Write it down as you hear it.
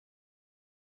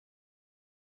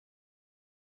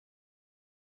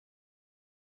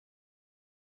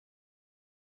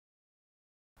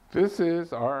This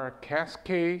is our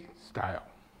Cascade style,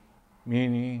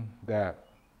 meaning that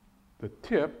the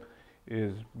tip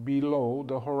is below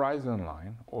the horizon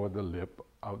line or the lip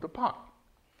of the pot.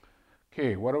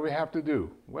 Okay, what do we have to do?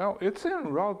 Well, it's in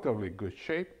relatively good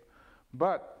shape,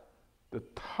 but the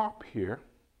top here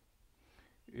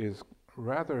is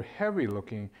rather heavy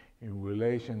looking in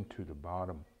relation to the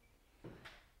bottom.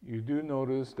 You do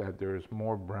notice that there's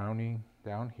more browning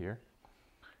down here.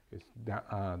 It's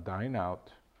dying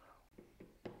out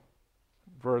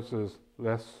versus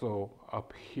less so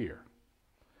up here.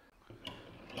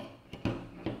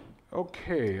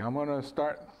 Okay, I'm gonna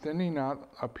start thinning out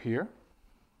up here.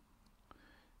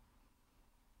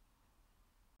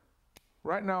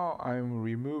 Right now I'm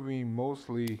removing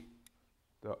mostly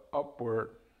the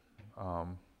upward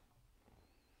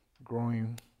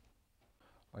growing,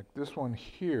 like this one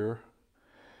here.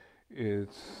 It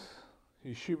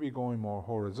should be going more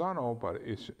horizontal, but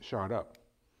it's shot up.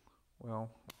 Well,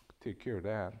 take care of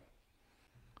that.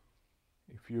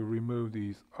 If you remove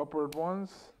these upward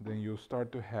ones, then you'll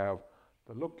start to have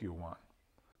the look you want.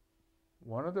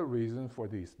 One of the reasons for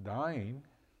these dying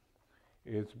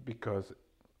is because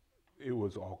it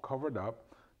was all covered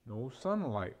up, no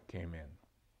sunlight came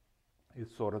in.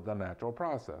 It's sort of the natural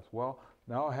process. Well,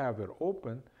 now I have it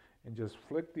open and just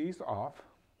flick these off,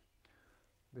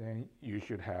 then you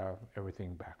should have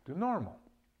everything back to normal.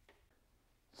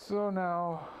 So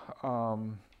now,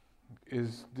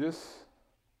 is this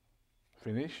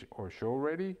finished or show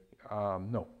ready?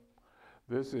 No.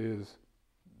 This is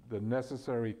the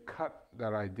necessary cut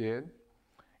that I did.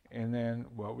 And then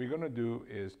what we're going to do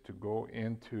is to go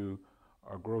into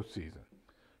our growth season.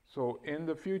 So in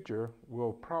the future,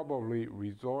 we'll probably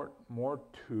resort more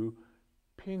to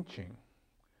pinching,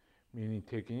 meaning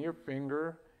taking your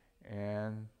finger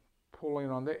and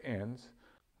pulling on the ends.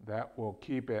 That will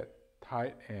keep it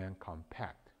tight and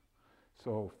compact.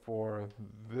 So for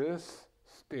this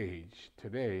stage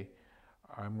today,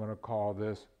 I'm going to call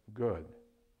this good.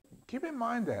 Keep in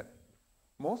mind that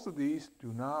most of these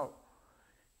do not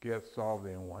get solved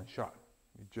in one shot.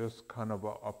 It's just kind of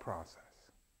a process.